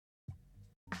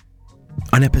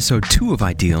On episode 2 of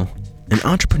Ideal, an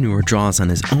entrepreneur draws on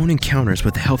his own encounters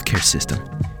with the healthcare system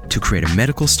to create a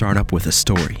medical startup with a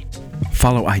story.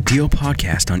 Follow Ideal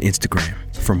Podcast on Instagram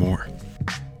for more.